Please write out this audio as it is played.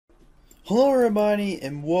Hello everybody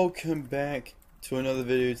and welcome back to another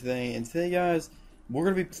video today. And today guys, we're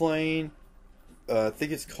going to be playing, I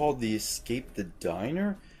think it's called the Escape the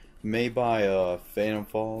Diner, made by Phantom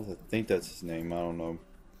Falls. I think that's his name, I don't know.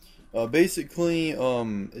 Basically,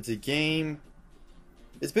 it's a game,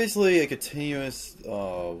 it's basically a continuous,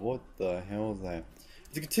 what the hell is that?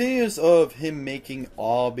 It's a continuous of him making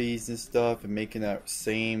obbies and stuff and making that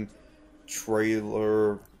same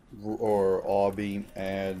trailer or obby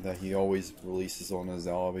ad that he always releases on his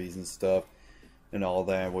obbies and stuff and all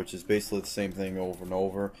that, which is basically the same thing over and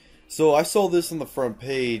over. So I saw this on the front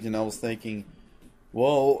page and I was thinking,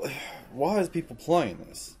 well, why is people playing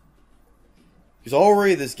this? Because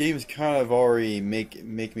already this game's kind of already make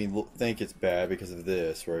me think it's bad because of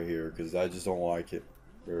this right here, because I just don't like it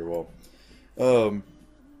very well.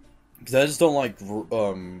 Because I just don't like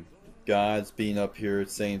guys being up here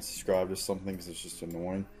saying subscribe to something because it's just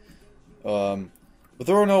annoying. But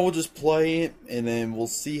there or not, we'll just play it and then we'll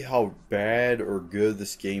see how bad or good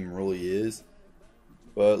this game really is.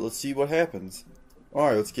 But let's see what happens.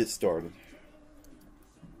 Alright, let's get started.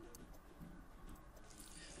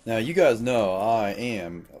 Now, you guys know I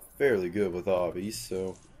am fairly good with obbies,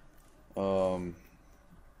 so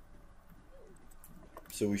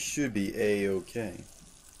we should be a-okay.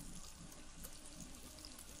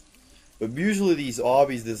 But usually these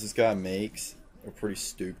obbies this guy makes are pretty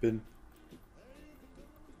stupid.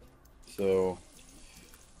 So,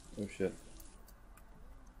 oh shit.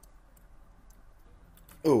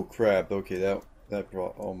 Oh crap, okay, that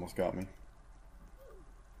almost got me.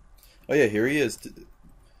 Oh yeah, here he is.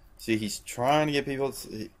 See, he's trying to get people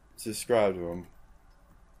to subscribe to him.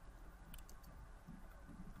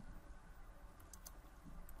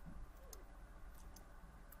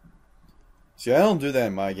 See, I don't do that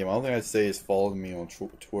in my game. I don't think I'd say it's followed me on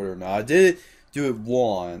Twitter. Now, I did do it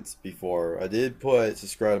once before. I did put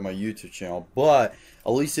subscribe to my YouTube channel, but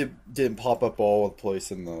at least it didn't pop up all over the place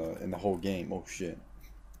in the whole game. Oh shit.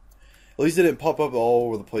 At least it didn't pop up all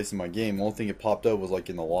over the place in my game. The only thing it popped up was like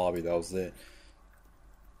in the lobby. That was it.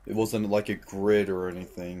 It wasn't like a grid or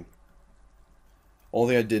anything.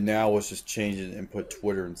 Only thing I did now was just change it and put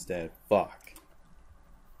Twitter instead. Fuck.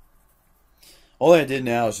 All I did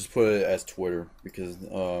now is just put it as Twitter because,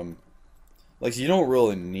 like, so you don't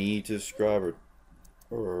really need to subscribe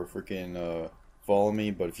or freaking follow me,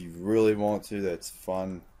 but if you really want to, that's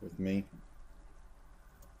fun with me.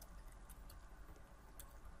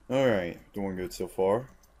 Alright, doing good so far.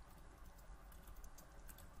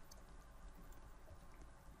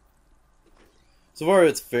 So far,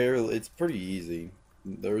 it's pretty easy.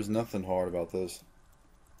 There's nothing hard about this.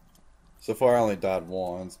 So far, I only died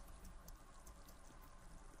once.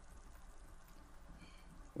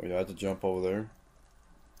 Wait, I have to jump over there?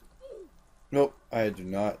 Nope, I do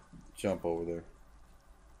not jump over there.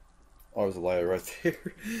 Oh, there's a ladder right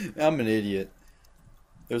there. I'm an idiot.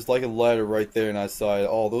 There's like a ladder right there, and I saw it.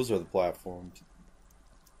 Oh, those are the platforms.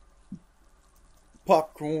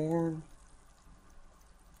 Popcorn.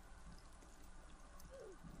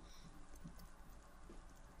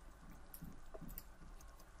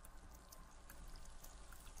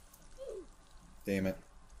 Damn it.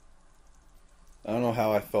 I don't know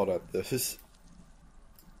how I felt at this.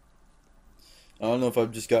 I don't know if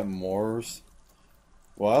I've just gotten Morse.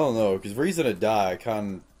 Well, I don't know, because Reason to Die, I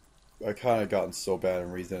kind of gotten so bad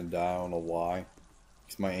in Reason to Die, I don't know why.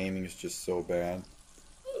 Because my aiming is just so bad.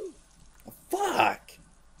 Oh, fuck!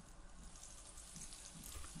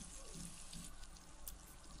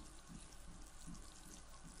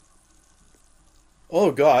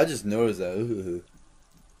 Oh god, I just noticed that. Ugh.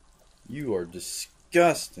 You are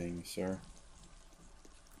disgusting, sir.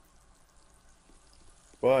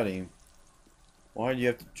 Buddy, why do you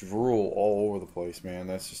have to drool all over the place, man?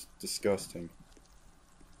 That's just disgusting.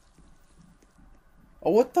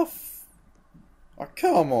 Oh, what the f... Oh,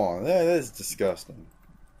 come on. That is disgusting.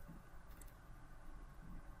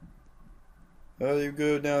 Oh, you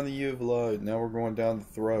go down the uvula. Now we're going down the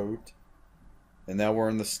throat. And now we're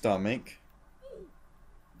in the stomach.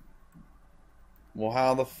 Well,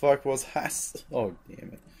 how the fuck was that? Oh,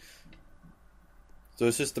 damn it. So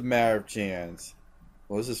it's just a matter of chance.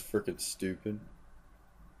 Well, this is freaking stupid.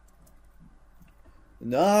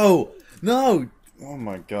 No! No! Oh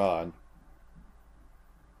my god.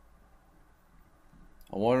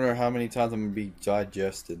 I wonder how many times I'm gonna be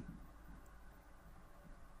digested.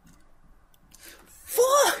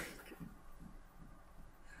 Fuck!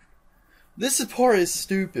 This part is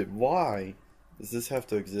stupid. Why does this have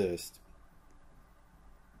to exist?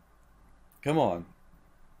 Come on.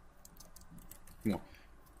 Come on.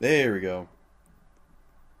 There we go.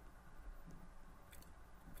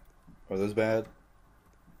 Are those bad?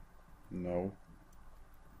 No.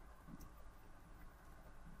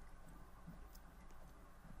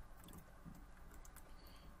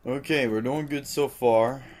 Okay, we're doing good so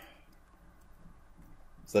far.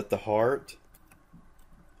 Is that the heart?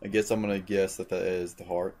 I guess I'm gonna guess that that is the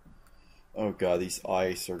heart. Oh god, these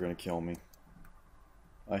ice are gonna kill me.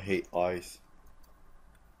 I hate ice.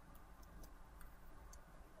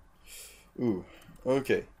 Ooh,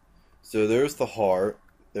 okay. So there's the heart.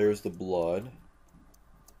 There's the blood.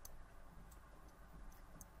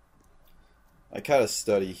 I kind of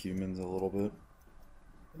study humans a little bit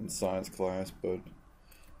in science class, but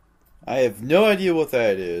I have no idea what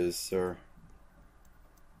that is, sir.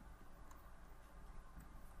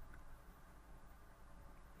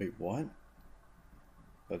 Wait, what?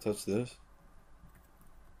 Did I touch this?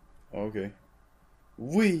 Okay.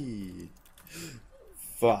 Whee!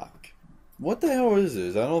 Fuck. What the hell is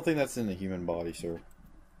this? I don't think that's in the human body, sir.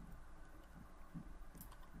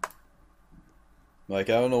 Like,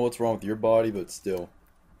 I don't know what's wrong with your body, but still.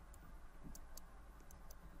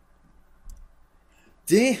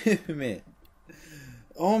 Damn it!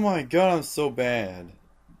 Oh my god, I'm so bad.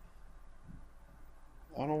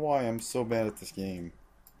 I don't know why I'm so bad at this game.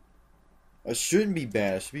 I shouldn't be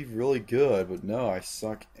bad, I should be really good, but no, I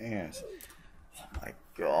suck ass. Oh my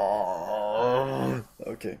god.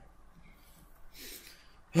 Okay.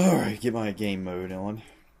 Alright, get my game mode on.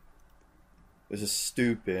 This is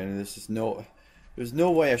stupid, and this is no... There's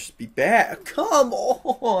no way I should be bad. Come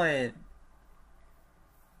on!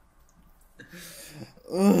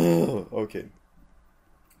 Ugh. Okay.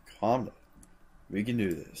 Calm down. We can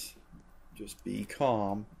do this. Just be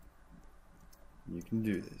calm. You can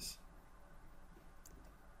do this.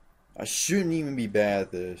 I shouldn't even be bad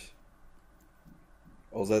at this.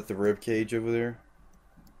 Oh, is that the rib cage over there?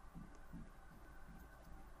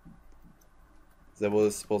 Is that what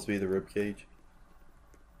it's supposed to be, the rib cage?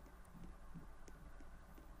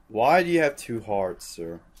 Why do you have two hearts,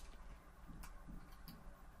 sir?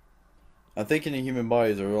 I think in the human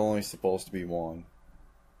bodies there are only supposed to be one.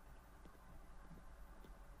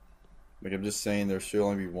 Like, I'm just saying there should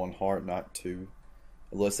only be one heart, not two.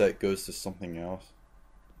 Unless that goes to something else.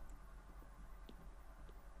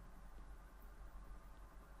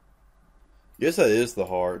 Guess that is the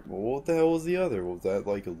heart. Well, what the hell was the other? Was that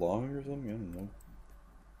like a lung or something? I don't know.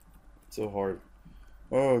 It's so hard.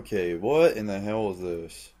 Okay, what in the hell is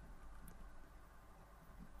this?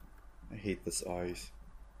 I hate this ice.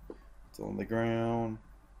 It's on the ground.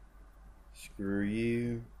 Screw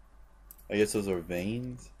you. I guess those are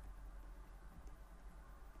veins.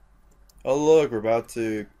 Oh look, we're about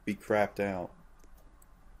to be crapped out.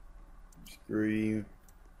 Screw you.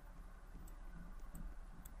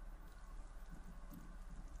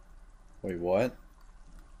 Wait, what?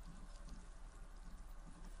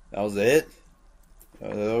 That was it?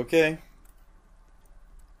 Okay.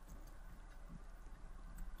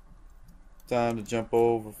 Time to jump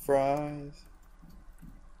over fries.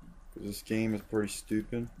 This game is pretty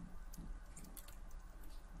stupid.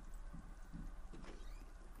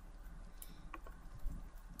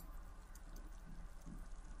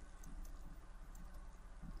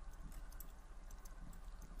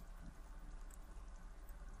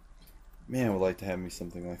 Man, I would like to have me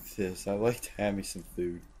something like this. I'd like to have me some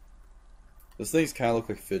food. Those things kind of look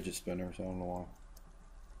like fidget spinners. I don't know why.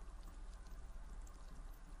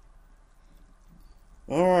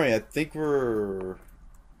 Alright, I think we're...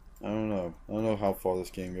 I don't know. I don't know how far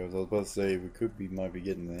this game goes. I was about to say might be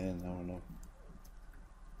getting the end. I don't know.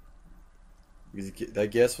 Because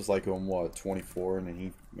that guess was like on what, 24, and then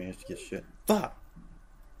he managed to get shit. Fuck!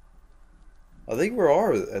 I think we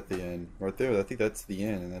are at the end. Right there. I think that's the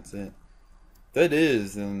end, and that's it. That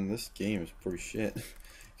is, and this game is pretty shit.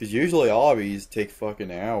 Because usually obbies take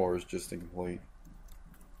fucking hours just to complete.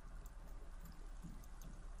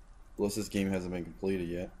 Plus this game hasn't been completed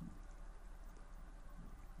yet.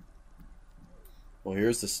 Well,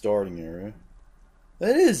 here's the starting area.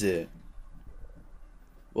 That is it.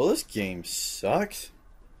 Well, this game sucks.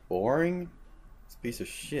 Boring. It's a piece of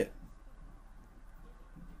shit.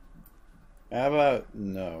 How about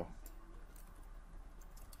no?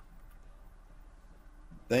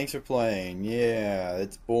 Thanks for playing. Yeah,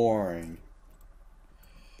 it's boring.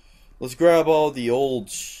 Let's grab all the old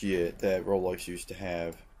shit that Roblox used to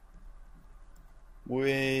have.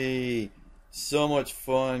 Wait, so much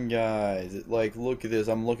fun, guys. Like, look at this.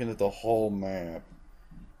 I'm looking at the whole map.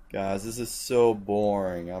 Guys, this is so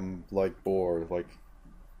boring. I'm, like, bored. Like,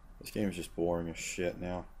 this game is just boring as shit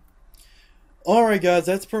now. Alright, guys,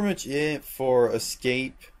 that's pretty much it for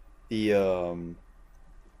Escape the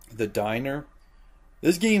diner.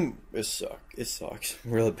 This game, it sucks. It sucks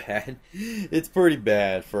really bad. It's pretty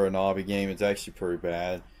bad for an obby game. It's actually pretty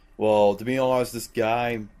bad. Well, to be honest, this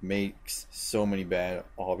guy makes so many bad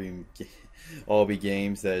obby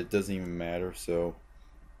games that it doesn't even matter. So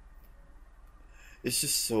it's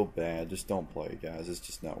just so bad. Just don't play it, guys. It's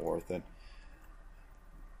just not worth it.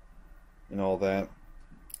 And all that.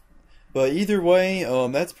 But either way,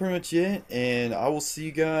 that's pretty much it. And I will see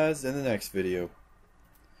you guys in the next video.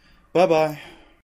 Bye-bye.